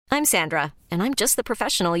I'm Sandra, and I'm just the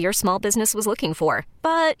professional your small business was looking for.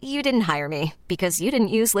 But you didn't hire me because you didn't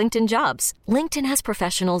use LinkedIn Jobs. LinkedIn has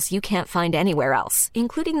professionals you can't find anywhere else,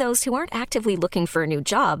 including those who aren't actively looking for a new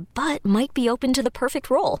job, but might be open to the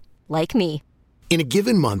perfect role, like me. In a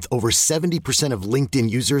given month, over 70% of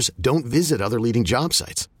LinkedIn users don't visit other leading job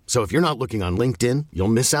sites. So if you're not looking on LinkedIn, you'll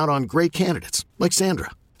miss out on great candidates like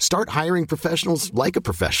Sandra. Start hiring professionals like a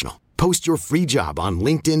professional. Post your free job on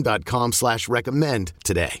linkedin.com/recommend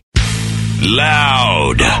today.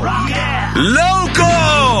 Loud.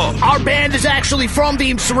 Local. Our band is actually from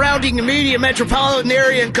the surrounding immediate metropolitan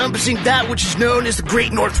area encompassing that which is known as the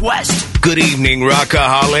Great Northwest. Good evening,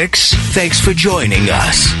 Rockaholics. Thanks for joining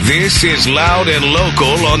us. This is Loud and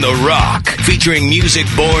Local on The Rock, featuring music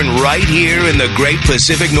born right here in the Great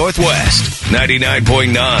Pacific Northwest.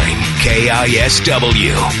 99.9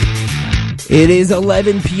 KISW. It is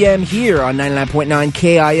 11 p.m. here on 99.9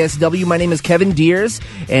 KISW. My name is Kevin Deers,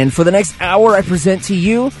 and for the next hour, I present to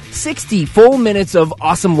you 60 full minutes of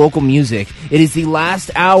awesome local music. It is the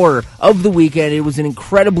last hour of the weekend. It was an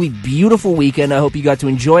incredibly beautiful weekend. I hope you got to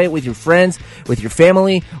enjoy it with your friends, with your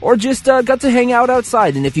family, or just got to hang out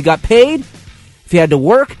outside. And if you got paid, if you had to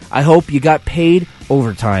work, I hope you got paid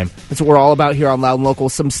overtime. That's what we're all about here on Loud and Local.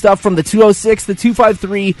 Some stuff from the 206, the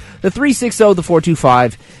 253, the 360, the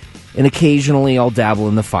 425. And occasionally I'll dabble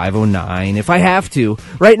in the 509 if I have to.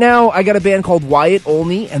 Right now, I got a band called Wyatt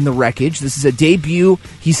Olney and the Wreckage. This is a debut.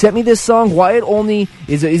 He sent me this song. Wyatt Olney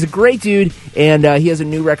is a great dude, and he has a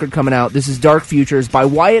new record coming out. This is Dark Futures by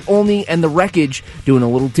Wyatt Olney and the Wreckage, doing a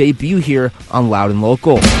little debut here on Loud and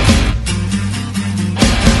Local.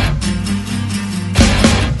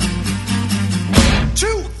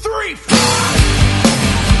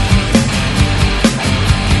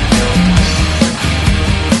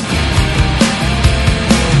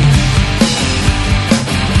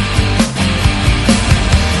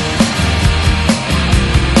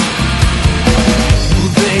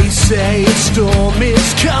 Say a storm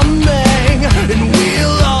is coming, and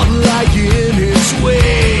we'll all lie in its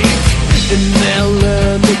wake. And they'll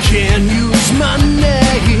learn they can't use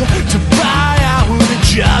money to buy out the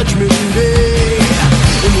judgment day.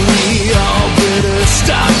 And we all better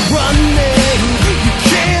start running. You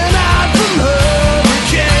can't hide from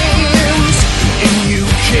hurricanes, and you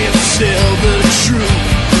can't sell the truth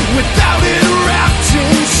without it wrapped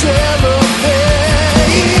in cellophane.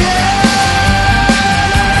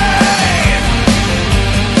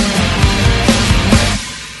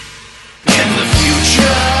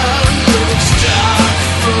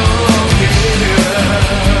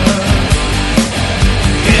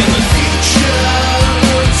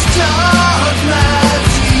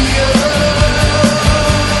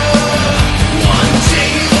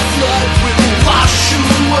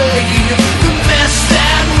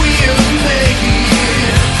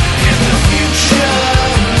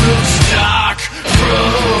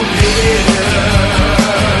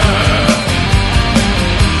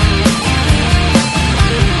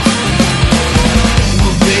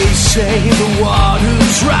 Say the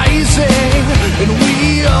water's rising, and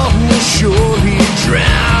we all will surely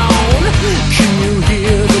drown. Can you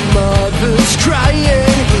hear the mothers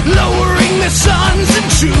crying, lowering their sons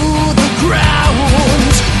into the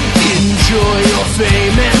ground? Enjoy your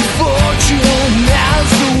fame and fortune as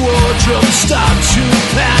the war drums start to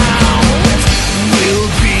pound. We'll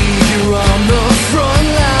be here on the front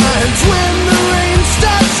lines when the rain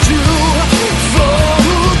starts to fall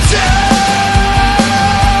down.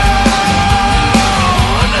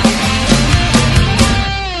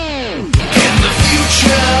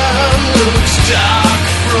 Dark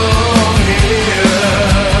from here.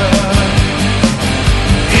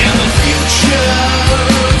 In the future,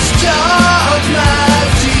 it's dark, my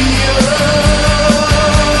dear.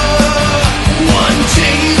 One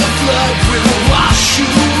day the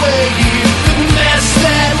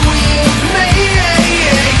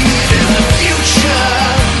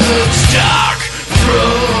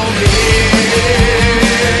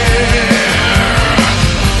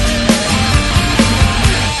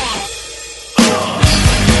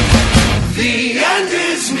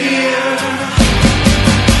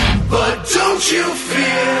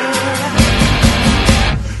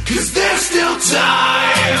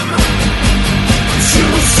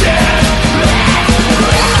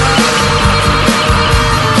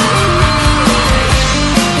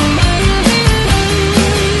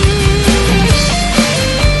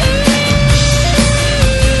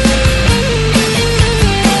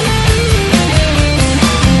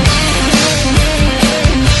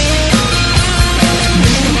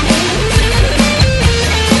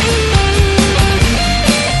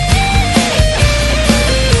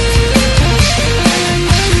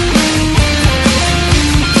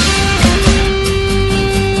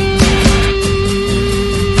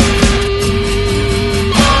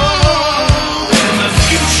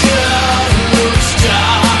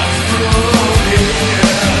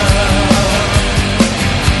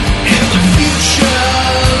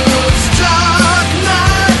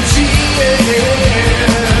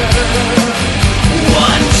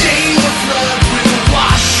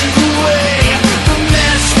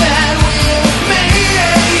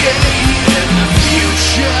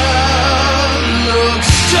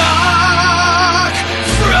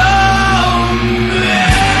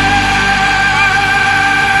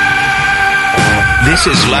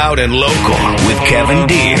This is Loud and Local with Kevin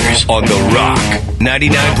Deers on The Rock,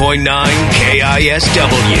 99.9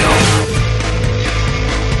 KISW.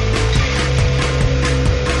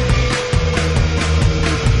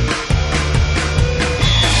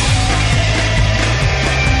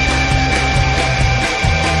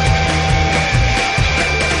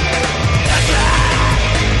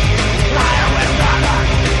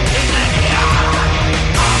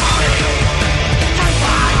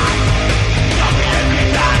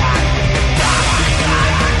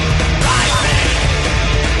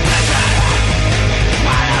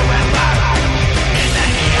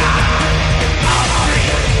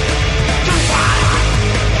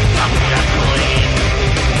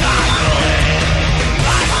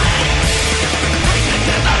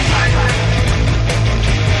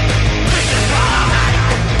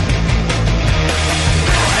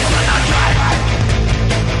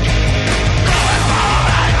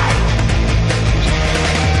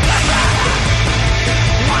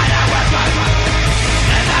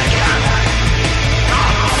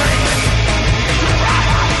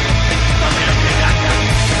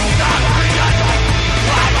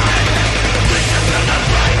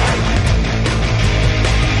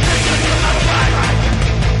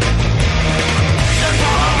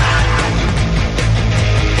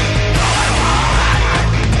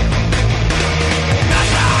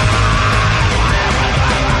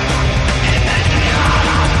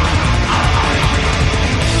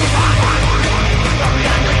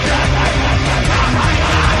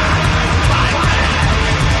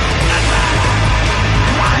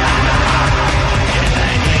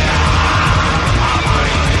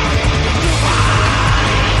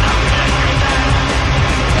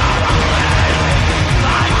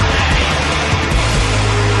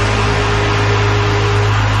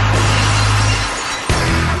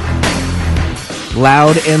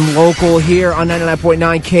 Loud and Local here on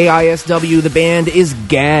 99.9 KISW. The band is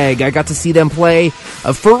Gag. I got to see them play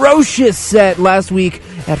a ferocious set last week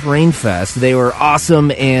at Rainfest. They were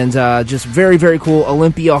awesome and just very, very cool.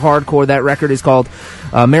 Olympia Hardcore. That record is called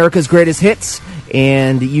America's Greatest Hits.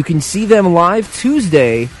 And you can see them live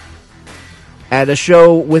Tuesday at a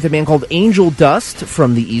show with a band called Angel Dust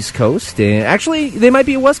from the East Coast. And actually, they might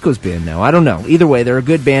be a West Coast band now. I don't know. Either way, they're a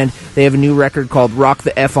good band. They have a new record called Rock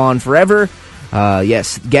the F On Forever.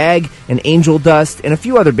 Yes, Gag and Angel Dust and a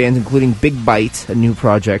few other bands, including Big Bite, a new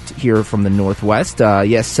project here from the Northwest.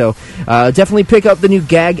 So definitely pick up the new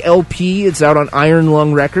Gag LP. It's out on Iron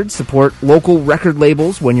Lung Records. Support local record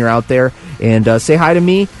labels when you're out there. And say hi to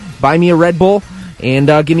me, buy me a Red Bull, and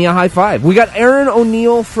give me a high five. We got Aaron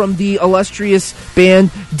O'Neill from the illustrious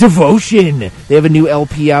band Devotion. They have a new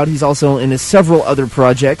LP out. He's also in several other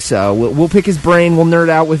projects. We'll pick his brain. We'll nerd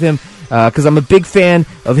out with him. Because I'm a big fan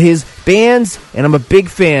of his bands, and I'm a big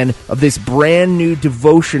fan of this brand new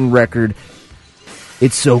Devotion record.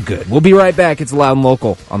 It's so good. We'll be right back. It's Loud and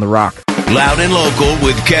Local on The Rock. Loud and Local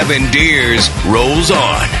with Kevin Deers rolls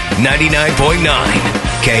on 99.9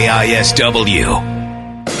 KISW.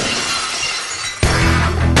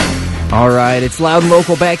 All right, it's Loud and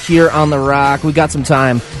Local back here on The Rock. We got some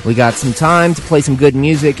time. We got some time to play some good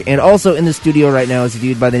music. And also in the studio right now is a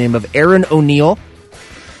dude by the name of Aaron O'Neill.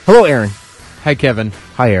 Hello, Aaron. Hi, Kevin.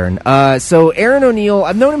 Hi, Aaron. So Aaron O'Neill,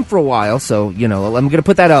 I've known him for a while, so, I'm going to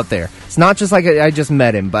put that out there. It's not just like I just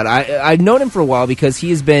met him, but I've known him for a while because he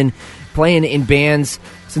has been playing in bands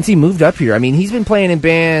since he moved up here. I mean, he's been playing in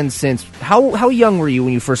bands since... How young were you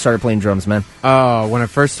when you first started playing drums, man? When I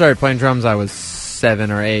first started playing drums, I was 7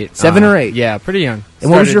 or 8. 7 or 8? Yeah, pretty young. And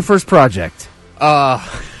what was your first project? It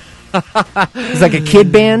was like a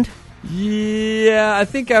kid band? Yeah, I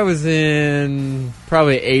think I was in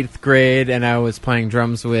probably 8th grade, and I was playing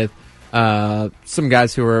drums with some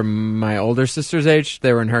guys who were my older sister's age.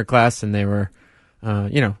 They were in her class, and they were,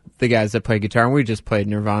 the guys that play guitar. And we just played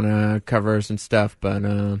Nirvana covers and stuff. But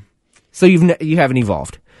so you haven't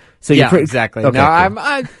evolved. So yeah, exactly. Okay, no, cool.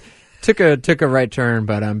 I took a right turn,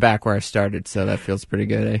 but I'm back where I started, so that feels pretty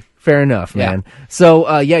good, eh? Fair enough, man. Yeah.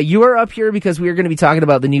 So, you are up here because we are going to be talking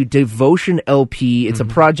about the new Devotion LP. It's a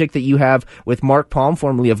project that you have with Mark Palm,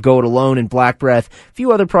 formerly of Go It Alone and Black Breath, a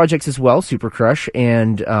few other projects as well, Super Crush,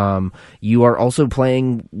 and you are also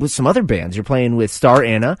playing with some other bands. You're playing with Star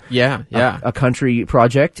Anna. Yeah. A country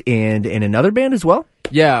project, and another band as well?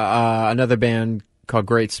 Yeah, another band called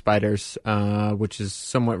Great Spiders, which is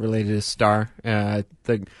somewhat related to Star.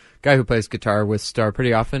 The guy who plays guitar with Star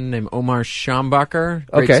pretty often, named Omar Schombacher.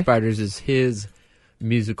 Great Spiders is his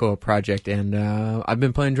musical project, and I've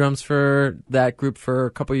been playing drums for that group for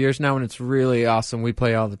a couple years now, and it's really awesome. We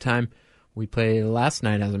play all the time. We played last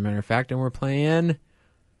night, as a matter of fact, and we're playing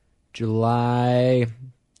July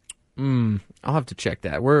I'll have to check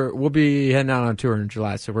that. We'll be heading out on tour in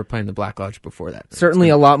July, so we're playing the Black Lodge before that. Certainly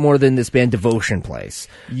a lot more than this band Devotion plays.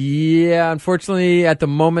 Yeah, unfortunately, at the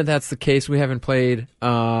moment, that's the case. We haven't played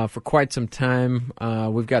for quite some time.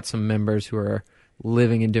 We've got some members who are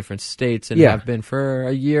living in different states and have been for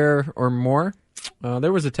a year or more.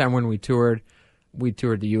 There was a time when we toured. We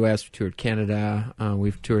toured the U.S., we toured Canada,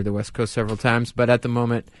 we've toured the West Coast several times, but at the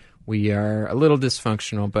moment, we are a little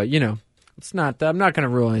dysfunctional, but, it's not. I'm not going to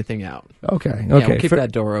rule anything out. Okay. Yeah, we'll keep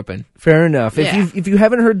that door open. Fair enough. Yeah. If you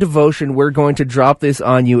haven't heard Devotion, we're going to drop this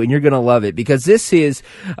on you, and you're going to love it because this is,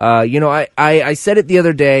 I said it the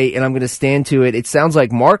other day, and I'm going to stand to it. It sounds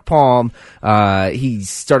like Mark Palm. He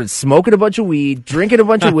started smoking a bunch of weed, drinking a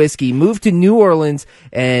bunch of whiskey, moved to New Orleans,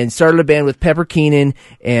 and started a band with Pepper Keenan.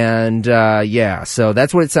 And so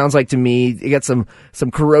that's what it sounds like to me. You got some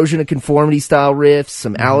Corrosion of Conformity style riffs,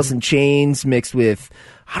 some Alice in Chains mixed with,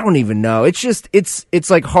 I don't even know. It's just, it's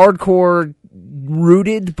like hardcore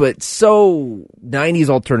rooted, but so 90s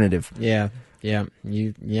alternative. Yeah.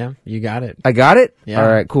 You got it. I got it? Yeah. All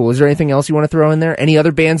right, cool. Is there anything else you want to throw in there? Any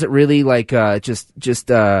other bands that really just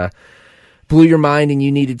blew your mind and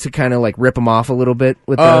you needed to kind of like rip them off a little bit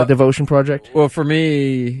with the Devotion project? Well, for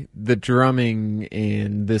me, the drumming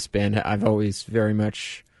in this band, I've always very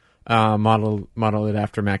much model it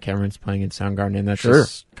after Matt Cameron's playing in Soundgarden, and that's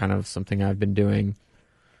just kind of something I've been doing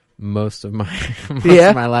most of my of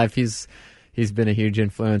my life. He's been a huge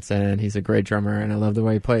influence, and he's a great drummer, and I love the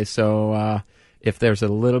way he plays. So if there's a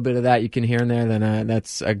little bit of that you can hear in there, then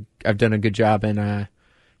I've done a good job, and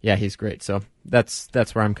he's great. So that's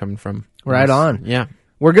where I'm coming from. Right on. Yeah.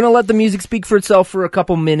 We're going to let the music speak for itself for a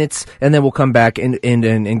couple minutes, and then we'll come back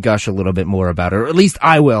and gush a little bit more about it. Or at least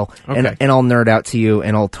I will. Okay. And I'll nerd out to you,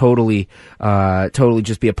 and I'll totally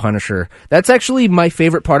just be a punisher. That's actually my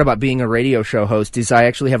favorite part about being a radio show host is I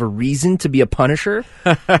actually have a reason to be a punisher.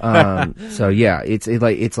 So yeah,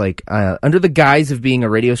 it's like under the guise of being a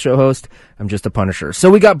radio show host, I'm just a punisher. So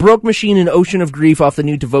we got Broke Machine and Ocean of Grief off the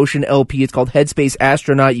new Devotion LP. It's called Headspace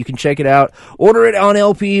Astronaut. You can check it out. Order it on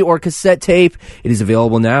LP or cassette tape. It is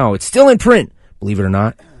available now. It's still in print, believe it or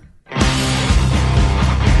not.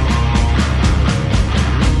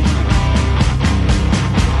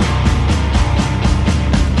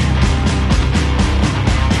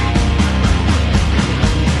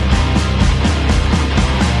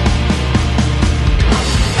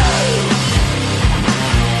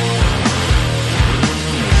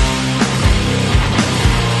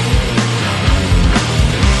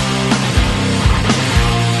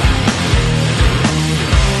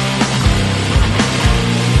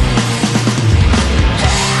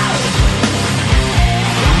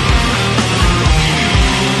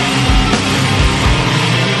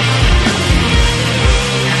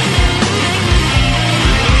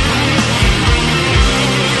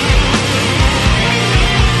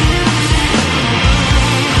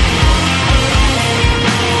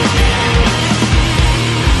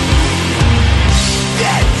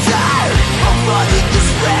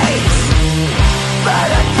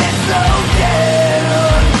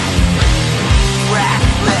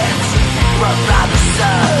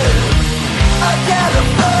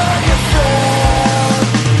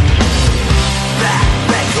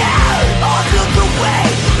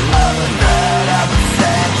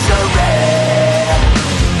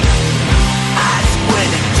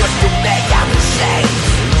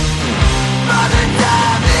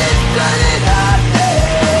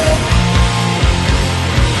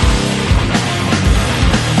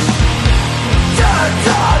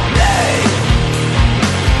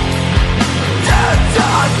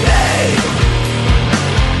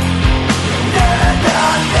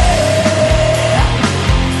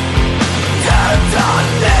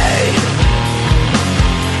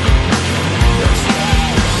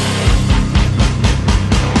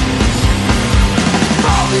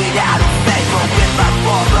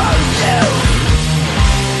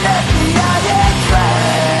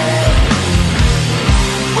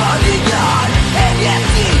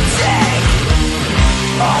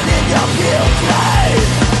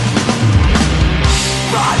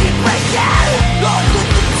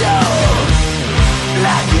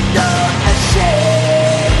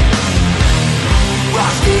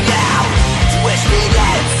 Twisting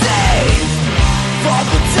and safe, for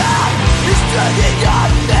the time is turning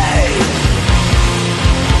on me.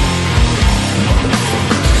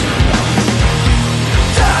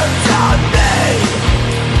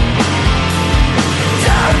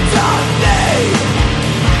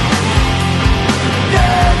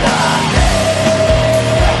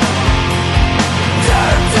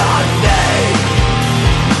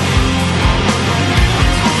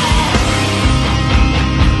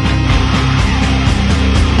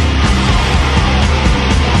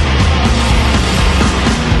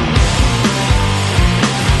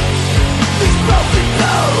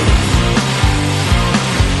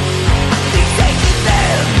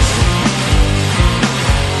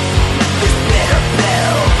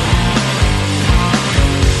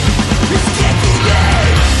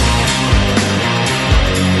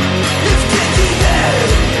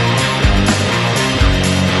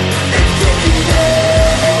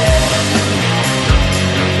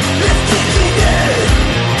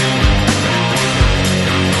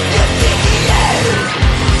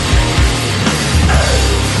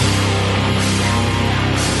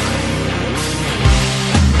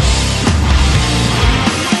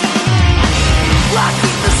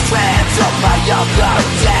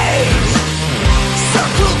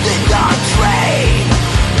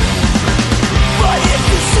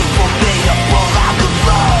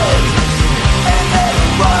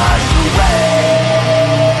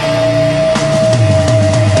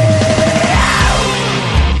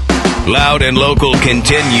 Loud and Local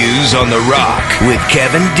continues on The Rock with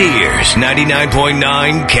Kevin Deers,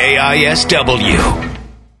 99.9 KISW.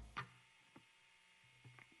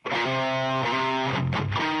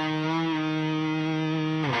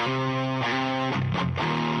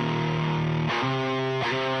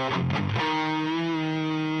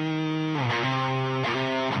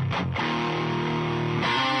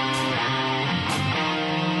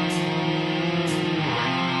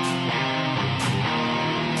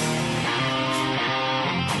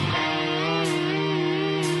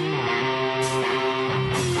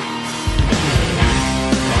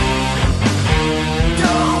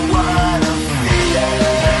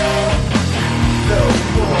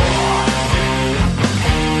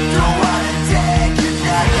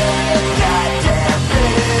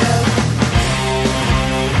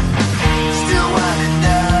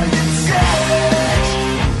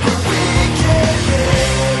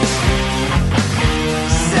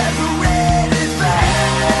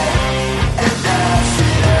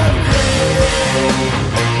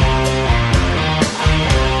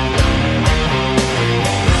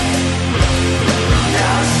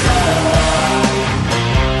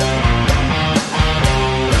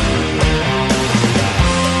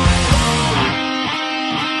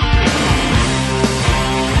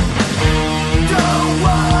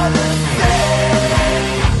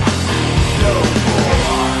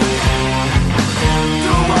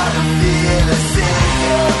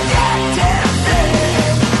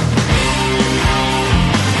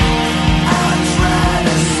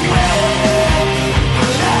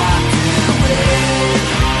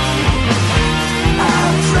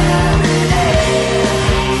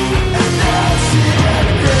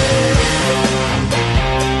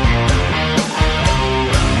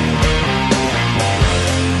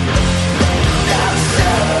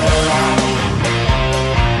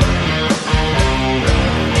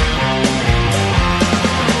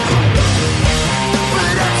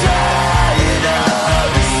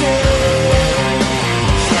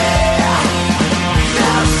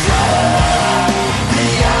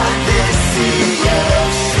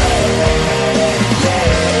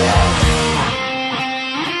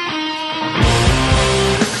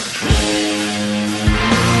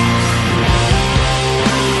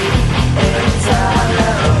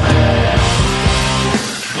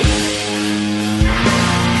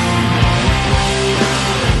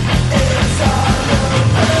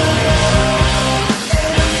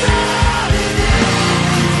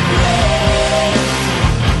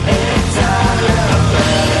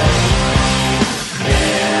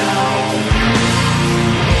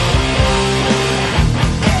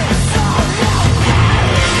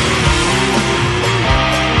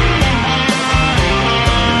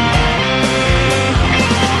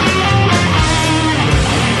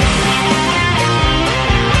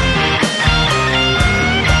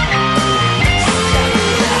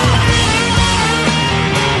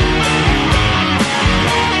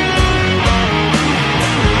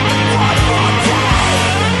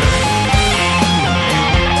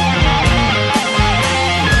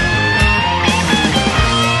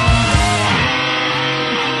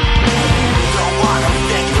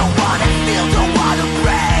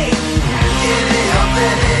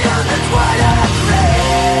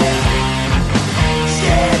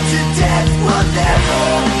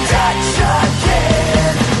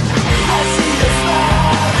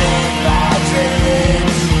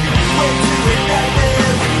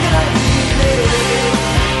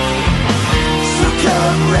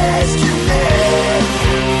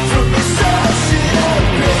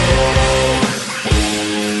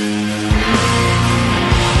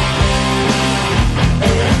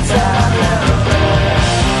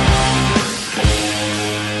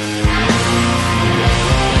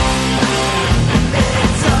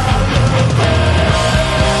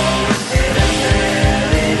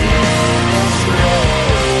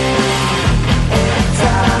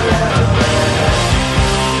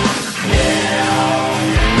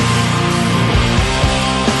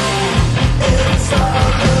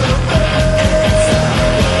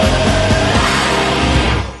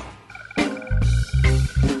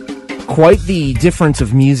 quite the difference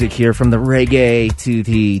of music here, from the reggae to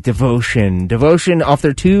the devotion. Devotion off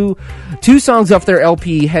their two songs off their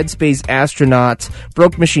LP, Headspace Astronaut,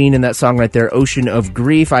 Broke Machine, and that song right there, Ocean of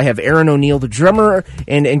Grief. I have Aaron O'Neill, the drummer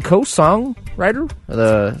and co-songwriter.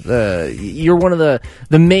 You're one of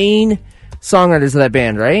the main songwriters of that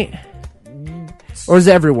band, right? Or does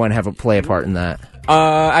everyone play a part in that?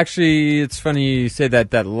 Actually, it's funny you say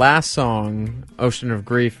that. That last song, Ocean of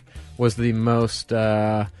Grief, was the most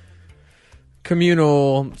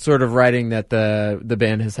communal sort of writing that the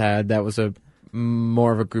band has had. That was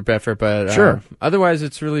more of a group effort, but sure. Otherwise,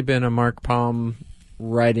 it's really been a Mark Palm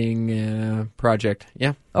writing project.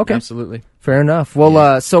 Yeah. Okay. Absolutely. Fair enough.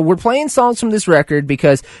 Well, so we're playing songs from this record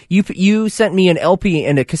because you sent me an LP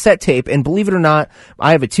and a cassette tape, and believe it or not,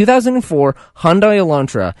 I have a 2004 Hyundai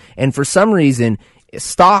Elantra, and for some reason,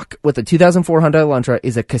 stock with a 2004 Hyundai Elantra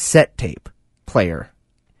is a cassette tape player.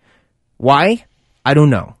 Why? I don't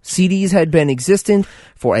know. CDs had been existent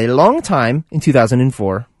for a long time in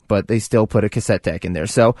 2004, but they still put a cassette deck in there.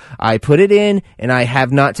 So I put it in, and I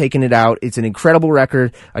have not taken it out. It's an incredible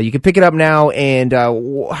record. You can pick it up now, and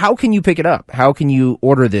how can you pick it up? How can you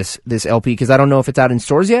order this LP? Because I don't know if it's out in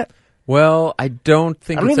stores yet. Well, I don't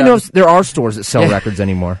even know if there are stores that sell records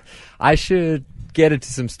anymore. I should get it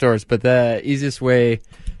to some stores, but the easiest way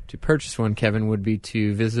to purchase one, Kevin, would be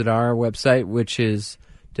to visit our website, which is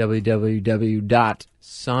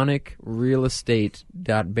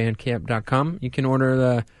www.sonicrealestate.bandcamp.com. You can order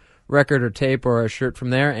the record or tape or a shirt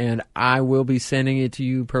from there, and I will be sending it to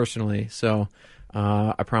you personally. So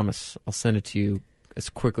I promise I'll send it to you as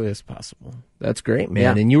quickly as possible. That's great,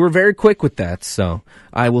 man. Yeah. And you were very quick with that, so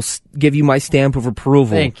I will give you my stamp of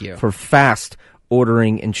approval. Thank you. For fast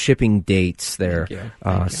ordering and shipping dates there. Thank you.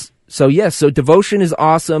 Thank you. So yes, so Devotion is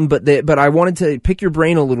awesome, but I wanted to pick your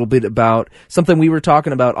brain a little bit about something we were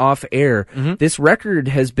talking about off air. Mm-hmm. This record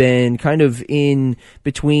has been kind of in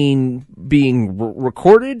between being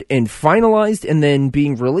recorded and finalized and then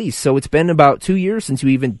being released. So it's been about 2 years since you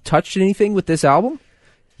even touched anything with this album?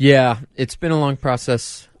 Yeah, it's been a long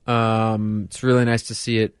process. It's really nice to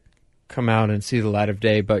see it come out and see the light of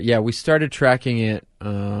day. But yeah, we started tracking it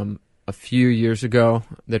a few years ago.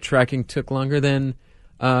 The tracking took longer than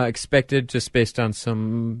expected, just based on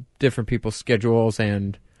some different people's schedules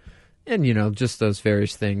and just those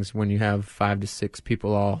various things when you have 5 to 6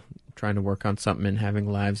 people all trying to work on something and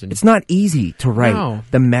having lives. And it's not easy to write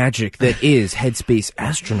the magic that is Headspace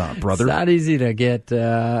Astronaut, brother. It's not easy to get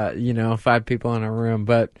 5 people in a room,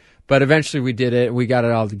 but eventually we did it. We got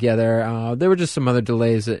it all together. There were just some other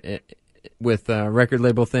delays with record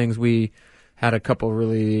label things. We had a couple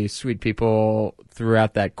really sweet people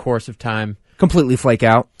throughout that course of time completely flake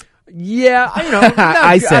out. Yeah,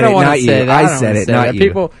 I said it, not you. I said it, not you.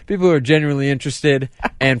 People who are genuinely interested,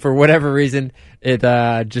 and for whatever reason, it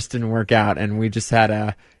just didn't work out, and we just had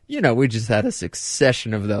a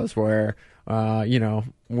succession of those where,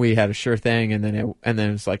 we had a sure thing, and then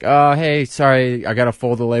it was like, oh, hey, sorry, I got to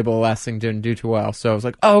fold the label. The last thing didn't do too well, so I was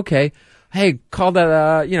like, oh, okay, hey, call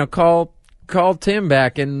that, call Tim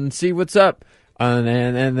back and see what's up,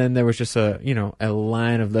 and then there was just a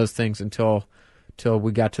line of those things until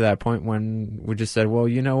we got to that point when we just said, well,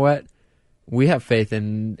 you know what? We have faith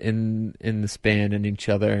in this band and each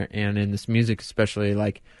other and in this music, especially.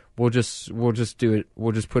 Like, we'll just do it.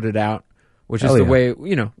 We'll just put it out, which is the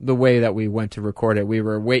way that we went to record it. We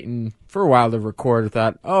were waiting for a while to record. We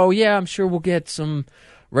thought, oh yeah, I'm sure we'll get some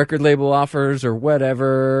record label offers or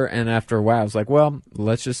whatever. And after a while, I was like, well,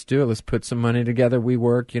 let's just do it. Let's put some money together. We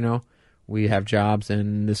work, we have jobs,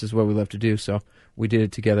 and this is what we love to do. So we did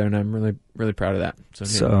it together, and I'm really, really proud of that.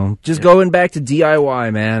 So going back to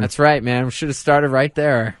DIY, man. That's right, man. We should have started right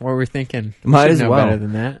there. What were we thinking? Might as well. Better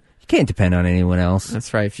than that. You can't depend on anyone else.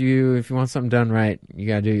 That's right. If you want something done right, you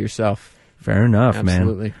got to do it yourself. Fair enough,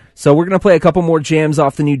 Absolutely. Man. So we're going to play a couple more jams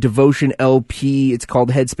off the new Devotion LP. It's called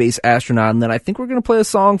Headspace Astronaut. And then I think we're going to play a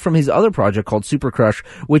song from his other project called Super Crush,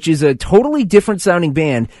 which is a totally different sounding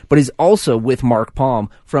band, but is also with Mark Palm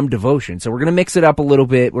from Devotion. So we're going to mix it up a little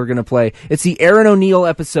bit. We're going to play, it's the Aaron O'Neill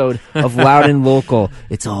episode of Loud and Local.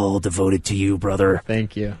 It's all devoted to you, brother.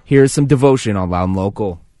 Thank you. Here's some Devotion on Loud and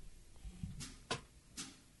Local.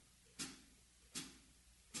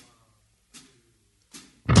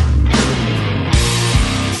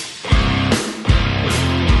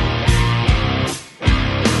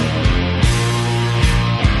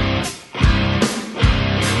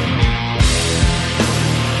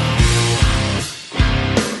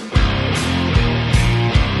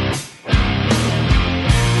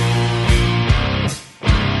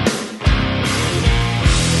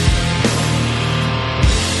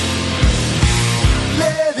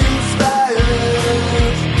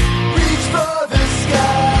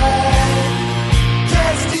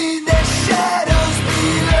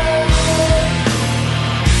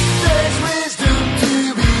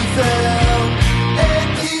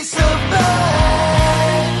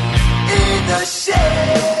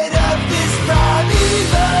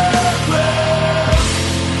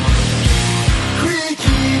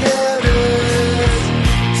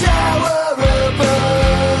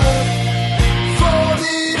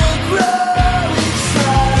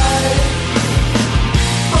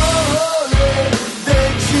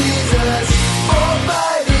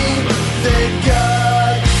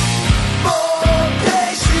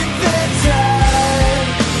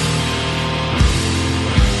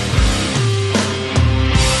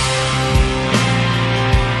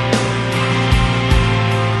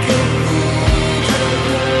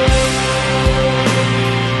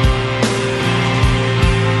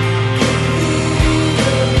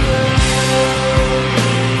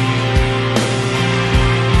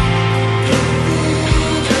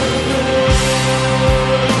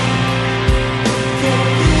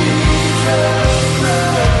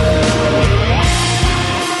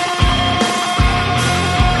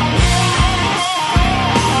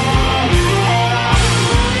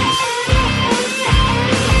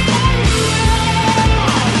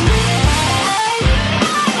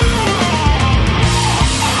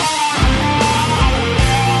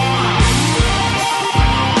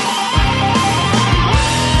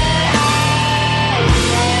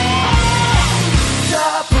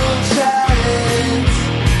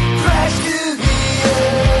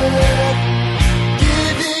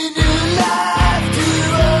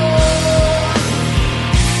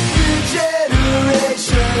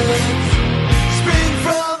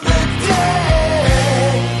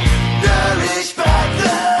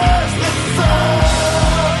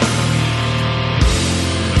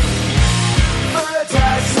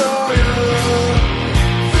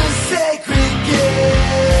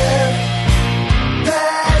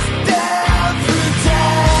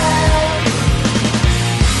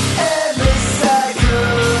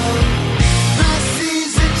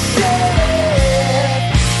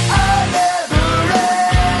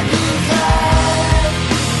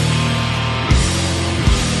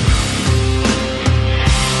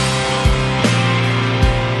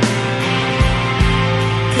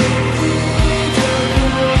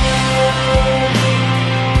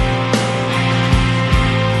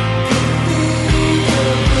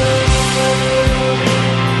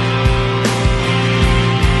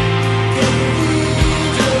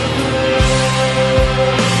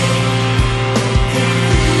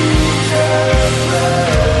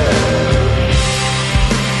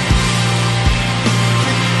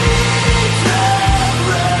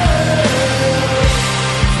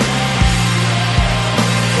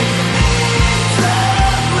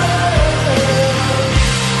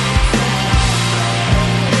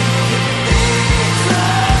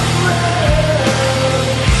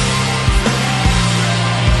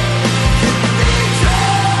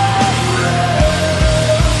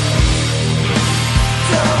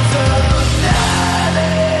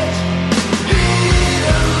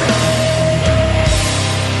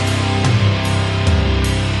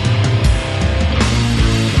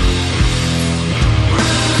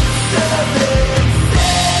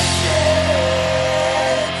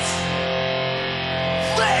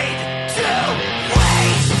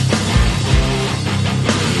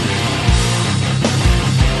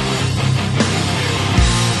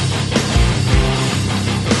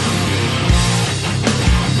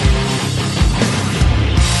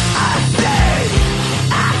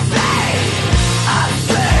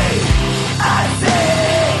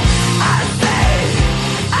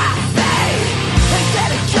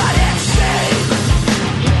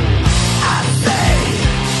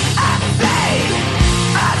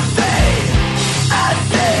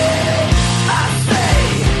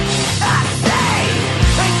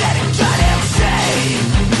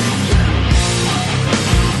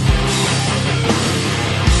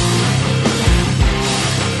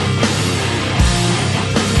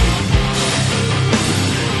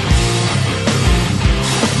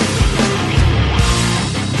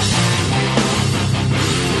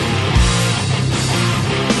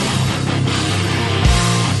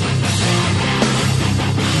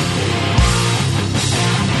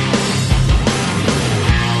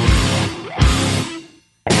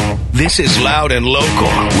 This is Loud and Local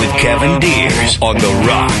with Kevin Deers on The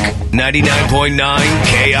Rock, 99.9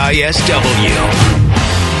 KISW.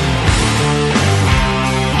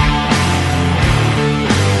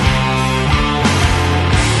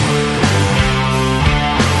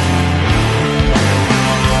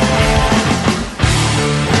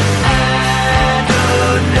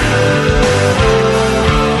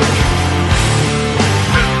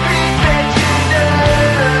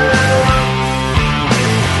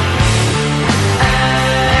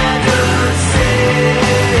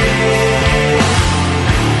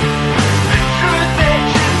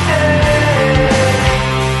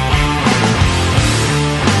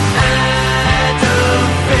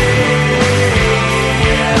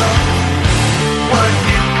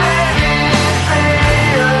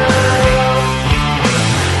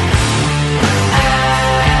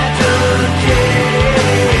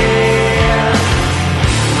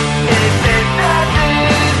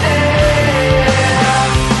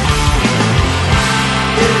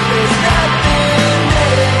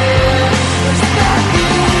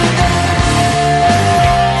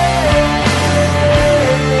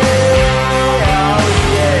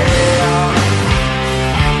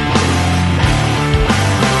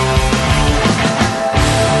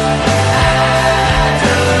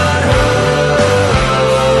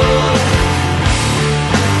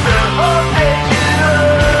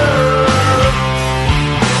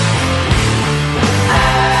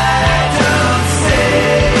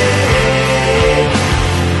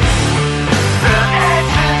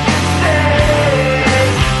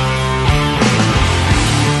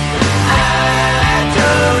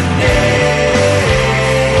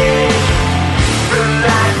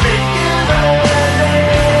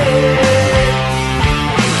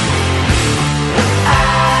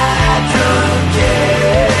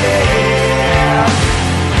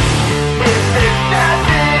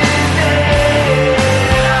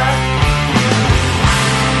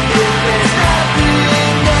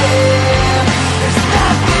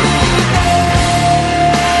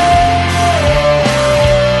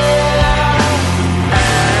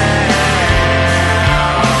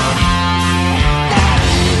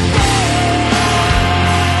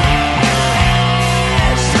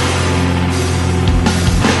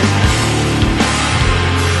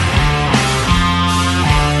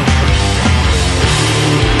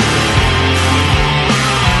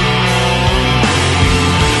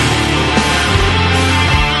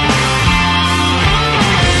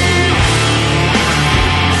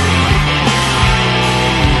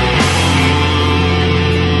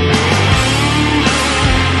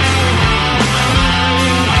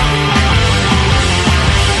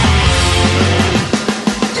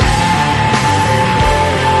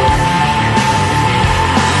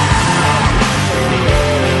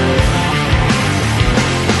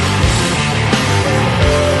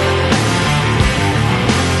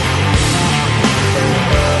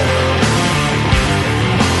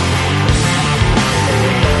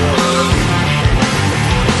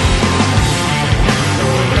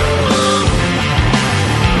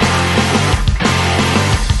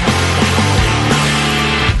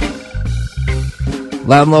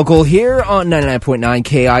 Loud and Local here on 99.9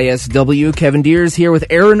 KISW. Kevin Deers here with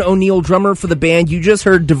Aaron O'Neill, drummer for the band. You just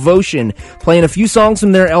heard Devotion, playing a few songs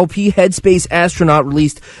from their LP Headspace Astronaut,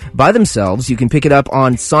 released by themselves. You can pick it up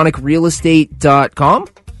on sonicrealestate.com.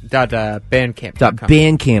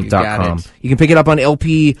 Bandcamp.com. You can pick it up on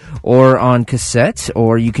LP or on cassette,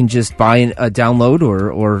 or you can just buy a download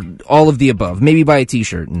or all of the above. Maybe buy a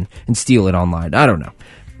t-shirt and steal it online. I don't know.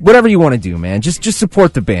 Whatever you want to do, man. Just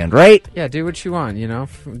support the band, right? Yeah, do what you want, you know.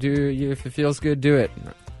 If it feels good, do it.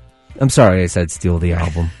 I'm sorry I said steal the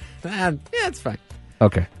album. Yeah, it's fine.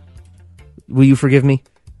 Okay. Will you forgive me?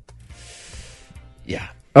 Yeah.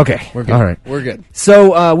 Okay. We're good. All right. We're good.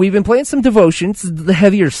 So we've been playing some Devotions, the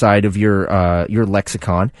heavier side of your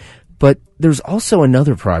lexicon. But there's also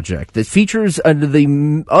another project that features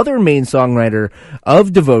the other main songwriter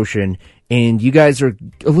of Devotion, and you guys are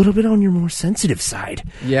a little bit on your more sensitive side.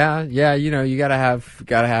 Yeah, you know, you gotta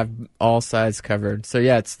have all sides covered. So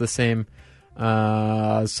yeah, it's the same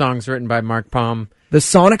songs written by Mark Palm. The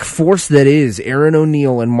sonic force that is Aaron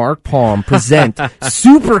O'Neill and Mark Palm present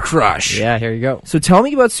Super Crush. Yeah, here you go. So tell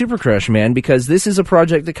me about Super Crush, man, because this is a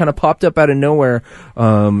project that kind of popped up out of nowhere.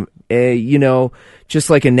 You know, just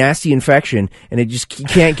like a nasty infection, and you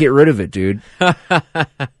can't get rid of it, dude. I'm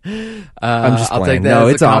just playing. No,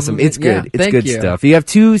 it's awesome. It's good. Yeah, it's good stuff. You have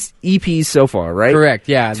 2 EPs so far, right? Correct.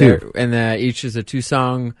 Yeah, 2. And each is a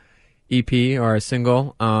 2-song EP or a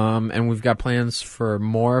single. And we've got plans for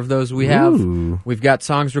more of those. We've got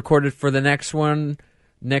songs recorded for the next one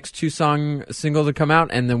next 2-song single to come out,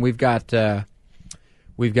 and then we've got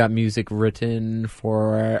music written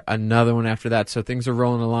for another one after that. So things are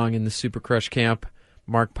rolling along in the Super Crush camp.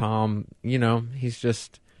 Mark Palm, he's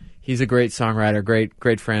a great songwriter,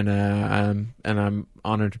 great friend, and I'm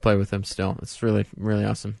honored to play with him still. It's really, really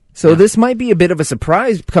awesome. So this might be a bit of a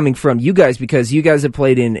surprise coming from you guys, because you guys have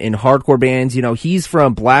played in hardcore bands. He's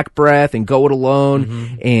from Black Breath and Go It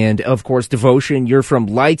Alone, and of course Devotion. You're from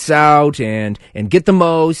Lights Out and Get the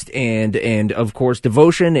Most, and of course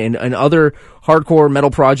Devotion and other hardcore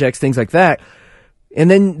metal projects, things like that. And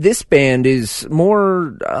then this band is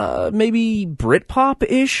more maybe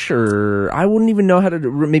Britpop-ish, or I wouldn't even know how to,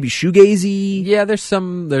 maybe shoegazy. Yeah, there's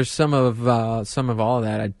some of all of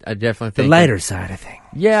that. I definitely think the lighter side of things.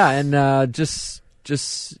 Yeah, and just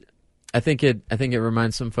I think it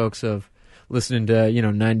reminds some folks of listening to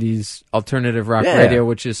 90s alternative rock radio,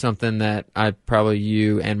 which is something that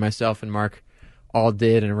you and myself and Mark all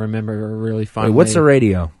did and remember really fondly. Wait, what's the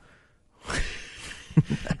radio?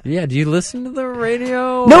 Yeah, do you listen to the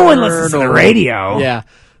radio? No one listens to the radio. Yeah.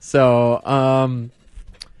 So,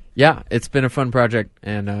 it's been a fun project,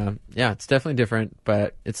 and it's definitely different,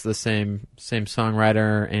 but it's the same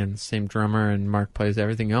songwriter and same drummer, and Mark plays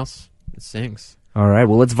everything else. It sings. All right,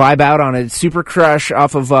 well, let's vibe out on it. Super Crush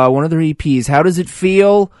off of one of their EPs. How does it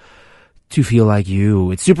feel to feel like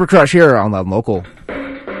you? It's Super Crush here on Loud and Local.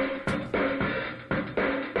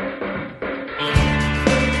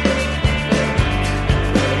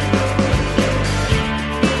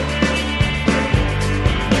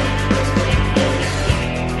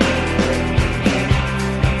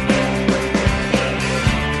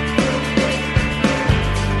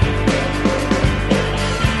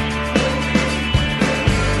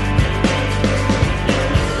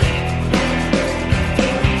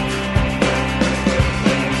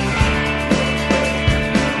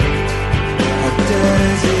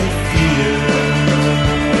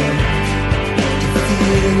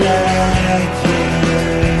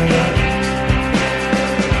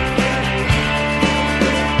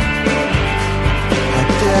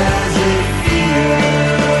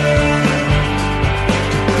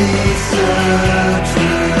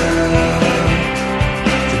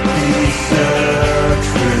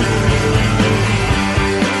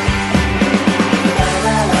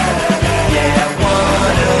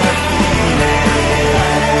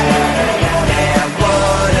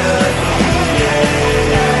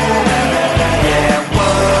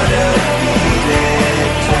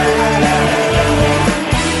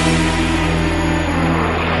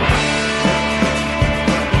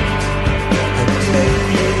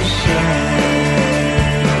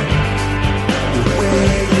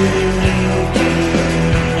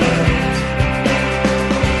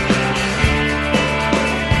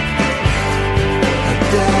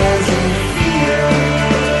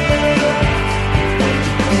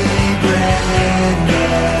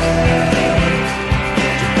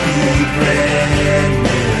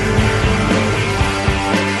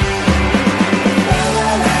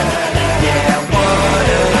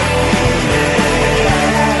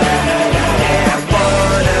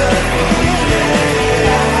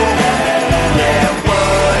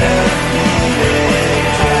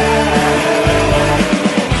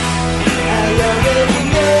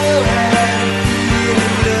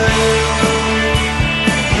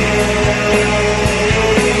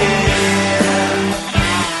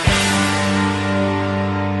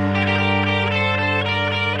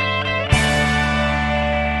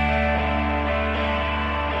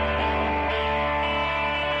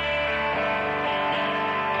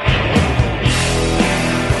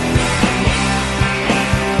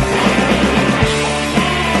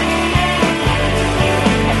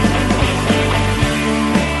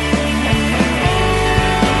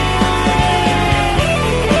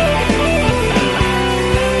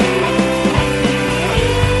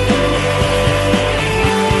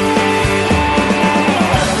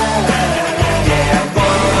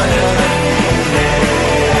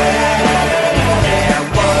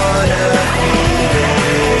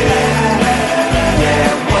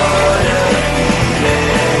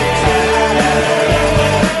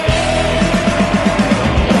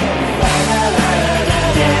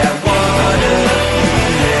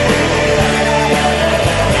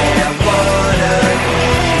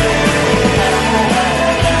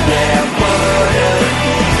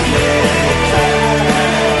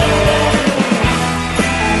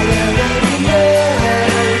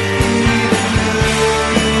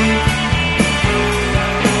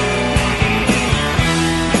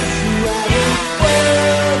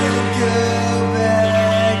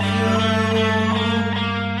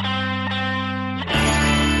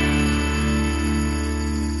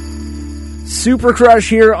 Super Crush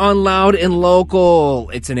here on Loud and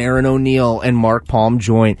Local. It's an Aaron O'Neill and Mark Palm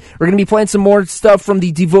joint. We're going to be playing some more stuff from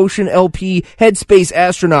the Devotion LP Headspace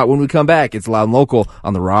Astronaut when we come back. It's Loud and Local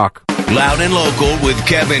on The Rock. Loud and Local with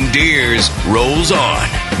Kevin Deers rolls on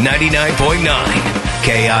 99.9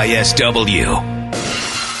 KISW.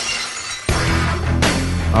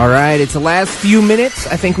 All right, it's the last few minutes.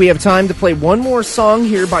 I think we have time to play one more song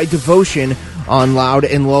here by Devotion on Loud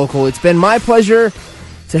and Local. It's been my pleasure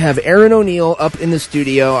to have Aaron O'Neill up in the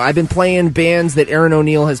studio. I've been playing bands that Aaron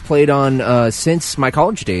O'Neill has played on since my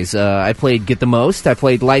college days. I played Get the Most. I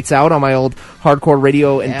played Lights Out on my old hardcore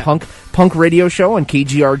radio and punk radio show on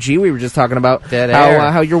KGRG. We were just talking about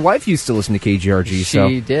how your wife used to listen to KGRG.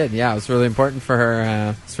 She did, yeah. It was really important for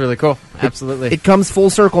her. It's really cool. Absolutely. It comes full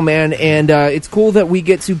circle, man, and it's cool that we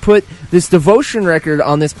get to put this Devotion record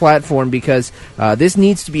on this platform because this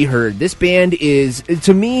needs to be heard. This band is,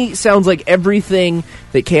 to me, sounds like everything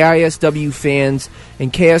that KISW fans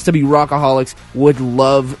and KISW rockaholics would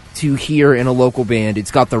love to hear in a local band.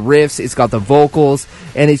 It's got the riffs, it's got the vocals,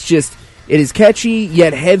 and it is catchy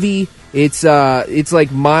yet heavy. It's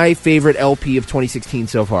like my favorite LP of 2016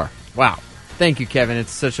 so far. Wow. Thank you, Kevin.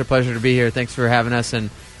 It's such a pleasure to be here. Thanks for having us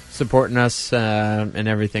and supporting us and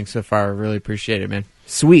everything so far. I really appreciate it, man.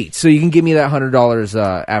 Sweet. So you can give me that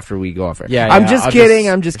 $100 after we go off air. Yeah, I'm just kidding.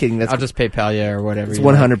 I'm just kidding. I'll just PayPal you or whatever. It's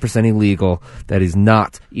 100% illegal. That is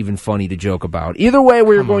not even funny to joke about. Either way,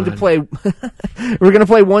 we're going to play. We're going to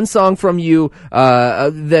play one song from you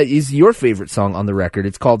that is your favorite song on the record.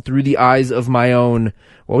 It's called "Through the Eyes of My Own."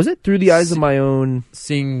 What was it? Through the Eyes of My Own.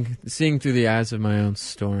 Seeing through the eyes of my own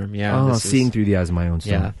storm. Yeah. Oh, Seeing Through the Eyes of My Own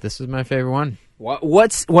storm. Yeah, this is my favorite one.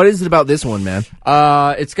 What is it about this one, man?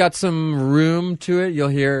 It's got some room to it. You'll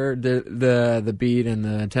hear the beat and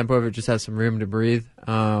the tempo of it just has some room to breathe.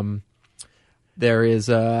 There's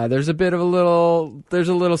a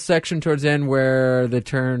little section towards the end where they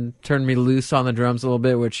turn me loose on the drums a little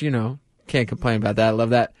bit, which, can't complain about that. I love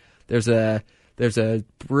that. There's a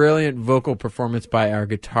brilliant vocal performance by our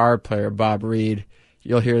guitar player, Bob Reed.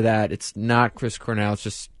 You'll hear that. It's not Chris Cornell. It's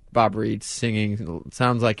just Bob Reed singing. It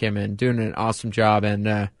sounds like him and doing an awesome job. And,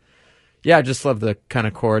 I just love the kind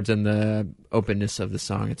of chords and the openness of the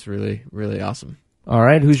song. It's really, really awesome. All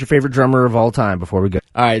right. Who's your favorite drummer of all time before we go?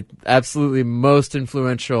 All right. Absolutely most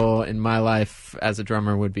influential in my life as a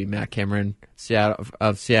drummer would be Matt Cameron,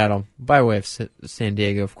 Seattle, by way of San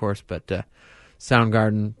Diego, of course, but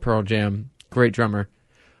Soundgarden, Pearl Jam, great drummer.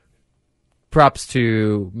 Props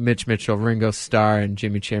to Mitch Mitchell, Ringo Starr, and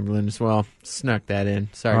Jimmy Chamberlain as well. Snuck that in.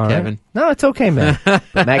 Sorry, all Kevin. Right. No, it's okay, man. But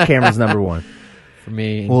Matt Cameron's number one. For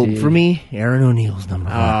me, well, indeed. For me, Aaron O'Neill's number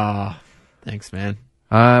one. Oh, thanks, man.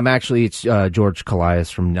 Actually, it's George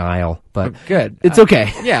Callias from Nile, but good. It's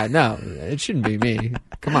okay. Yeah, no, it shouldn't be me.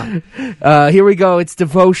 Come on. Here we go. It's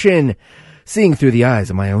Devotion, Seeing Through the Eyes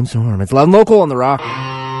of My Own Storm. It's Loud and Local on The Rock.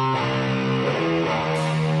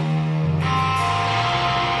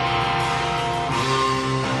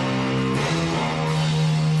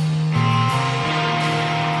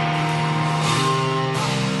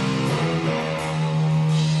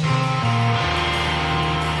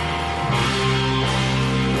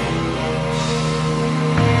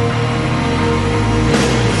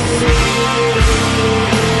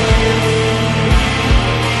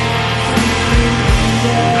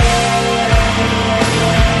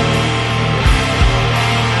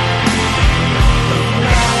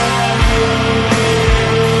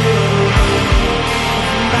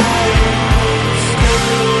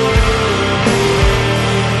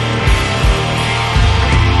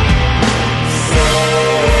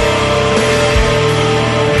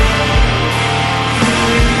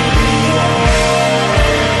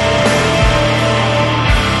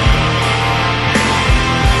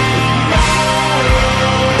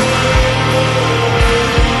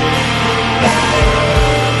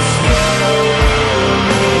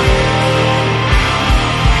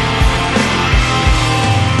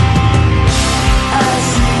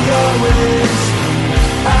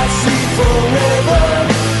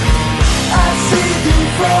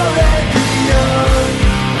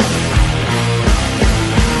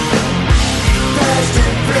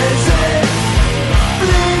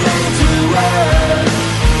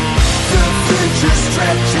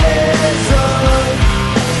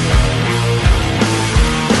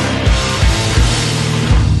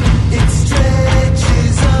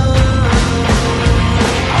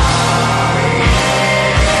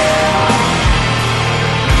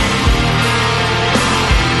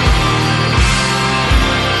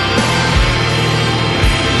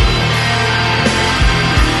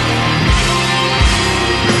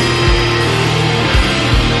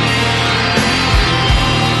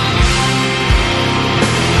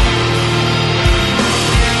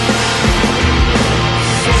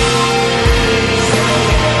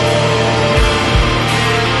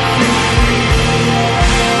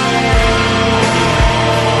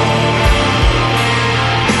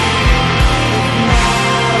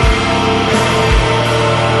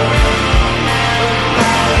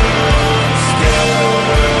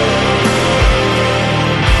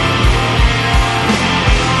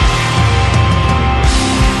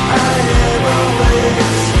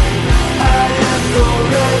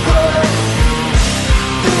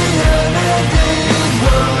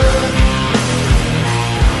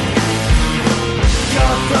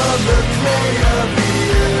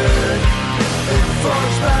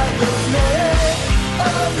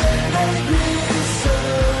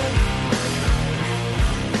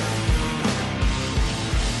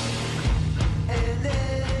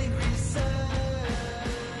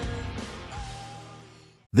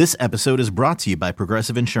 This episode is brought to you by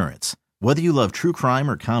Progressive Insurance. Whether you love true crime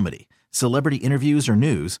or comedy, celebrity interviews or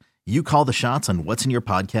news, you call the shots on what's in your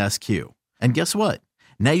podcast queue. And guess what?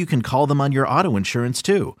 Now you can call them on your auto insurance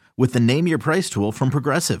too with the Name Your Price tool from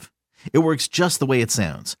Progressive. It works just the way it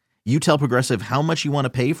sounds. You tell Progressive how much you want to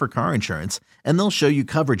pay for car insurance, and they'll show you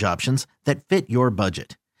coverage options that fit your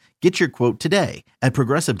budget. Get your quote today at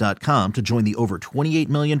Progressive.com to join the over 28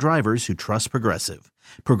 million drivers who trust Progressive.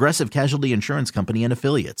 Progressive Casualty Insurance Company and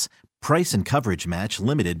Affiliates. Price and coverage match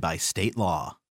limited by state law.